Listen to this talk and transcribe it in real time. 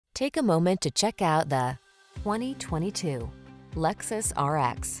Take a moment to check out the 2022 Lexus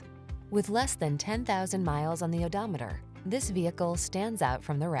RX. With less than 10,000 miles on the odometer, this vehicle stands out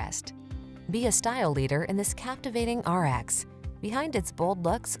from the rest. Be a style leader in this captivating RX. Behind its bold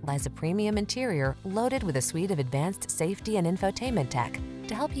looks lies a premium interior loaded with a suite of advanced safety and infotainment tech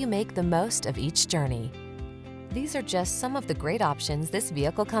to help you make the most of each journey. These are just some of the great options this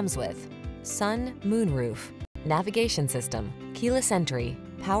vehicle comes with: Moonroof, navigation system, keyless entry,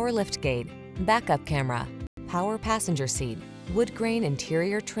 power liftgate, backup camera, power passenger seat, wood grain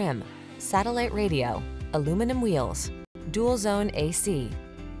interior trim, satellite radio, aluminum wheels, dual zone AC.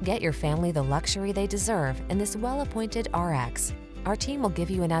 Get your family the luxury they deserve in this well-appointed RX. Our team will give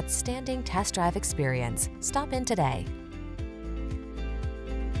you an outstanding test drive experience. Stop in today.